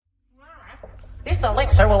This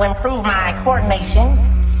elixir will improve my coordination,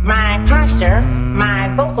 my posture,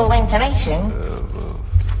 my vocal intonation,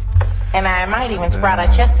 and I might even sprout a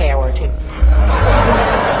chest hair or two.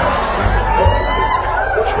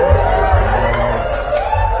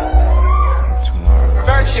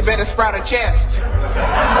 First, you better sprout a chest.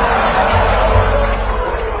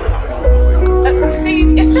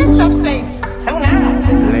 Steve, is this so safe? Oh,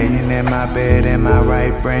 no. Laying in my bed and my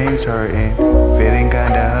right brain's hurting. Feeling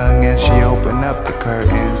kinda hung and she opened up the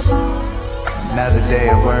curtains. Another day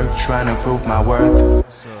at work, trying to prove my worth.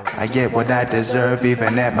 I get what I deserve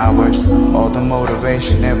even at my worst. All the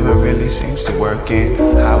motivation never really seems to work in.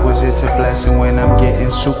 How is it a blessing when I'm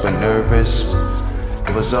getting super nervous?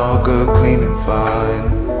 It was all good, clean and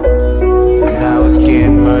fun. And now it's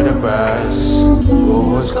getting murderous.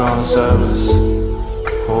 Who was gonna serve us?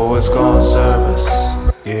 Who was gonna serve us?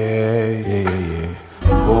 Yeah.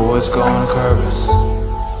 Who was gonna curve us?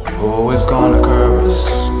 Who was gonna curve us?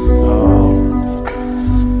 Oh.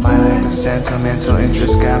 My lack of sentimental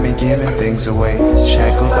interest got me giving things away.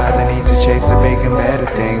 Shackled by the need to chase the big and better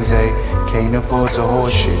things, can't afford to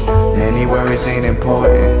horse shit. Many worries ain't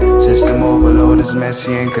important. System overload is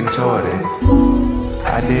messy and contorted.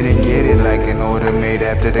 I didn't get it like an order made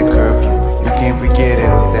after the curfew. You can't forget it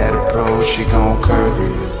with that approach, she gon' curve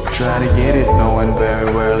you. Try to get it knowing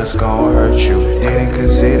very well it's gon' hurt you. Didn't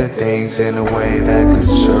consider things in a way that could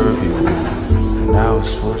serve you. Now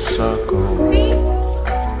it's full circle.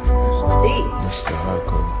 Steve? Mr.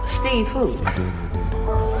 Urkell. Steve who? You did it.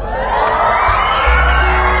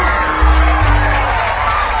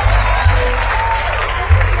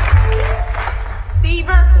 Steve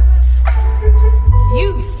Urkell. You.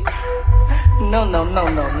 No.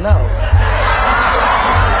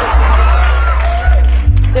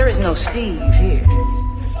 There is no Steve here.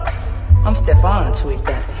 I'm Stephan, sweet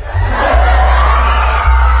thing.